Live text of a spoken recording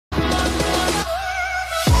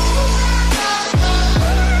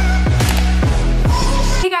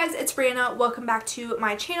it's Brianna. Welcome back to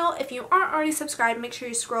my channel. If you aren't already subscribed, make sure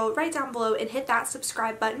you scroll right down below and hit that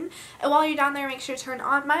subscribe button. And while you're down there, make sure to turn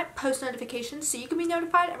on my post notifications so you can be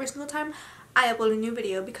notified every single time I upload a new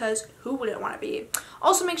video, because who wouldn't want to be?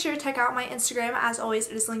 Also, make sure to check out my Instagram. As always,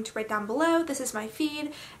 it is linked right down below. This is my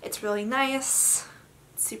feed. It's really nice.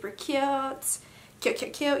 It's super cute.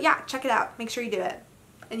 Cute. Yeah, check it out. Make sure you do it.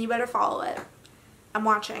 And you better follow it. I'm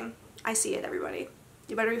watching. I see it, everybody.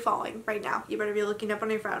 You better be following right now. You better be looking up on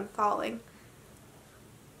your phone, following.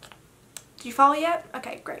 Did you follow yet?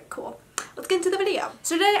 Okay, great, cool. Let's get into the video.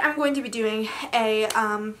 So today I'm going to be doing a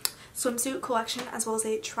swimsuit collection as well as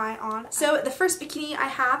a try on. So the first bikini I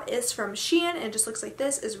have is from Shein, and it just looks like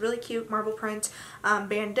this. It's really cute marble print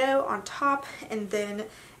bandeau on top, and then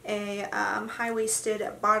a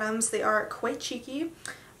high-waisted bottoms. They are quite cheeky,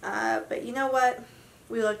 but you know what?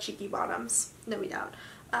 We love cheeky bottoms. No, we don't.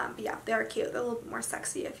 But yeah, they are cute. They're a little bit more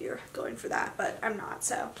sexy if you're going for that, but I'm not,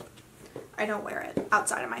 so I don't wear it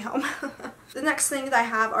outside of my home. The next thing that I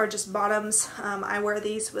have are just bottoms. I wear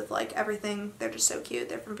these with like everything. They're just so cute.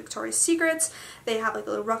 They're from Victoria's Secrets. They have like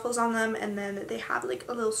little ruffles on them, and then they have like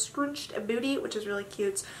a little scrunched booty, which is really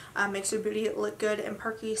cute. Makes your booty look good and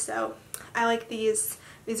perky, so I like these.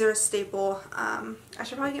 These are a staple. I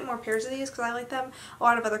should probably get more pairs of these because I like them. A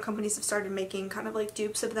lot of other companies have started making kind of like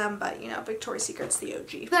dupes of them, but you know, Victoria's Secret's the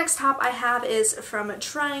OG. The next top I have is from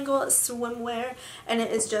Triangle Swimwear, and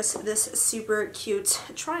it is just this super cute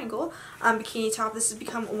triangle bikini top. This has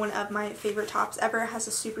become one of my favorite tops ever. It has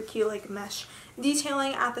a super cute like mesh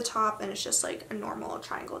detailing at the top, and it's just like a normal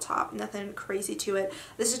triangle top, nothing crazy to it.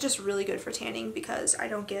 This is just really good for tanning because I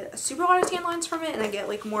don't get a super lot of tan lines from it, and I get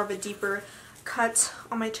like more of a deeper cut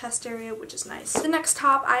on my chest area, which is nice. The next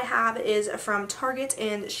top I have is from Target,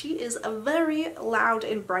 and she is very loud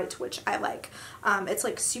and bright, which I like. It's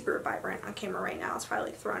like super vibrant on camera right now. It's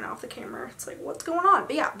probably like throwing off the camera. It's like, what's going on?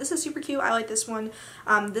 But yeah, this is super cute. I like this one.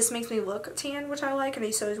 This makes me look tan, which I like, and I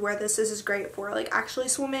used to always wear this. This is great for like actually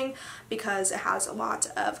swimming because it has a lot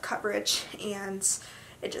of coverage and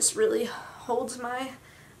it just really holds my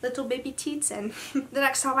little baby teats in. The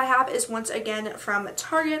next top I have is once again from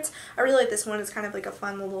Target. I really like this one. It's kind of like a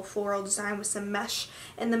fun little floral design with some mesh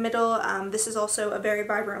in the middle. This is also a very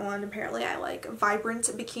vibrant one. Apparently I like vibrant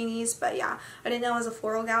bikinis, but yeah, I didn't know I was a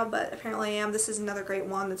floral gal, but apparently I am. This is another great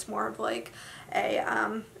one that's more of like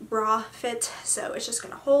a bra fit, so it's just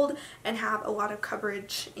gonna hold and have a lot of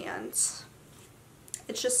coverage, and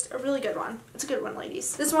it's just a really good one. It's a good one,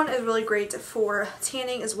 ladies. This one is really great for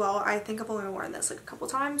tanning as well. I think I've only worn this like a couple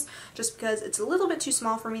times just because it's a little bit too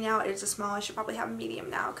small for me now. It is a small. I should probably have a medium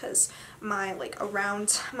now because my like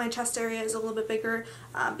around my chest area is a little bit bigger.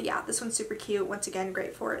 But yeah, this one's super cute. Once again,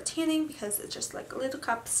 great for tanning because it's just like little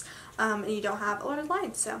cups and you don't have a lot of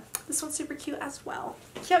lines. So this one's super cute as well.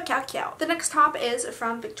 Cute. The next top is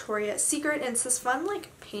from Victoria's Secret, and it's this fun like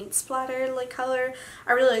paint splatter like color.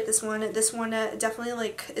 I really like this one. This one definitely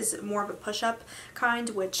like is more of a push-up kind,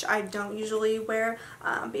 which I don't usually wear.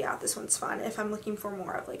 But yeah, this one's fun if I'm looking for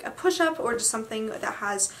more of like a push-up or just something that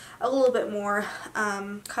has a little bit more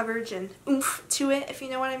coverage and oomph to it, if you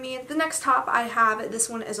know what I mean. The next top I have, this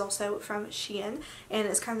one is also from Shein, and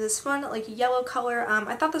it's kind of this fun like yellow color.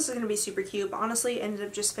 I thought this was going to be super cute, but honestly it ended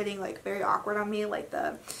up just fitting like very awkward on me. Like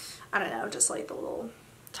the, I don't know, just like the little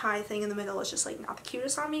tie thing in the middle is just like not the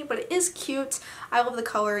cutest on me, but it is cute. I love the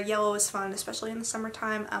color. Yellow is fun, especially in the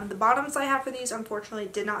summertime. The bottoms I have for these unfortunately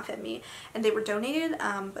did not fit me, and they were donated,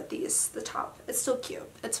 but the top, it's still cute.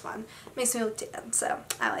 It's fun. Makes me look tan, so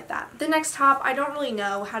I like that. The next top, I don't really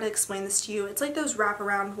know how to explain this to you. It's like those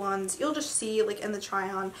wraparound ones. You'll just see like in the try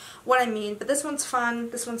on what I mean, but this one's fun.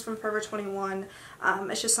 This one's from Forever 21.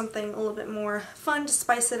 It's just something a little bit more fun to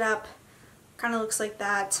spice it up. Kind of looks like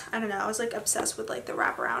that. I don't know, I was like obsessed with like the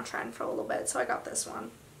wraparound trend for a little bit, so I got this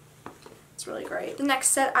one. It's really great. The next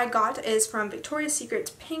set I got is from Victoria's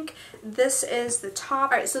Secret's Pink. This is the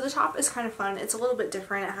top. Alright, so the top is kind of fun. It's a little bit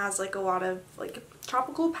different. It has like a lot of like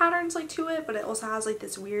tropical patterns like to it, but it also has like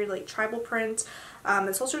this weird like tribal print.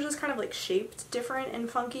 It's also just kind of like shaped different and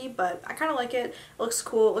funky, but I kind of like it. It looks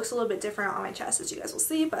cool. It looks a little bit different on my chest, as you guys will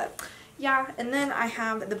see, but yeah. And then I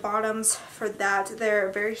have the bottoms for that.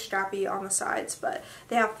 They're very strappy on the sides, but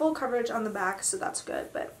they have full coverage on the back, so that's good.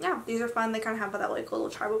 But yeah, these are fun. They kind of have that like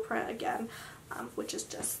little tribal print again, which is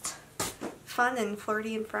just fun and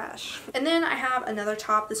flirty and fresh. And then I have another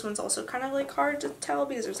top. This one's also kind of like hard to tell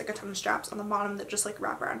because there's like a ton of straps on the bottom that just like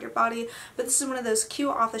wrap around your body. But this is one of those cute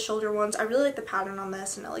off the shoulder ones. I really like the pattern on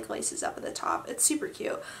this, and it like laces up at the top. It's super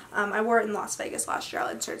cute. I wore it in Las Vegas last year. I'll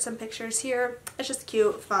insert some pictures here. It's just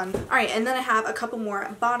cute, fun. Alright, and then I have a couple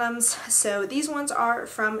more bottoms. So these ones are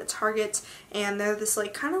from Target, and they're this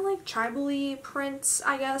like kind of like tribal-y prints,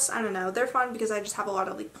 I guess. I don't know. They're fun because I just have a lot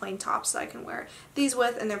of like plain tops that I can wear these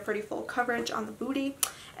with, and they're pretty full coverage on the booty.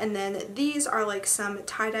 And then these are like some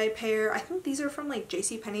tie-dye pair. I think these are from like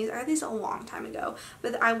JCPenney's. I got these a long time ago,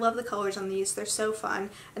 but I love the colors on these. They're so fun.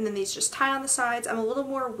 And then these just tie on the sides. I'm a little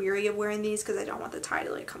more weary of wearing these because I don't want the tie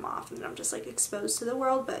to like come off and then I'm just like exposed to the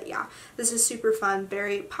world. But yeah, this is super fun.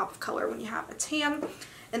 Very pop of color when you have a tan.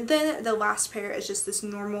 And then the last pair is just this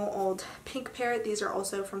normal old pink pair. These are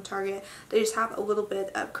also from Target. They just have a little bit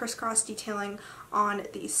of crisscross detailing on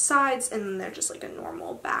these sides, and then they're just like a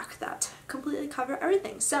normal back that completely cover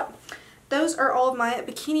everything. So those are all of my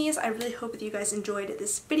bikinis. I really hope that you guys enjoyed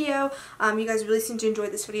this video. You guys really seemed to enjoy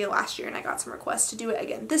this video last year, and I got some requests to do it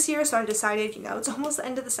again this year, so I decided, you know, it's almost the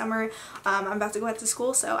end of the summer. I'm about to go back to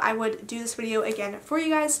school, so I would do this video again for you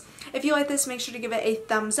guys. If you like this, make sure to give it a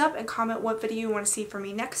thumbs up and comment what video you want to see from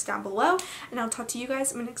me next down below, and I'll talk to you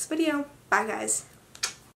guys in my next video. Bye, guys.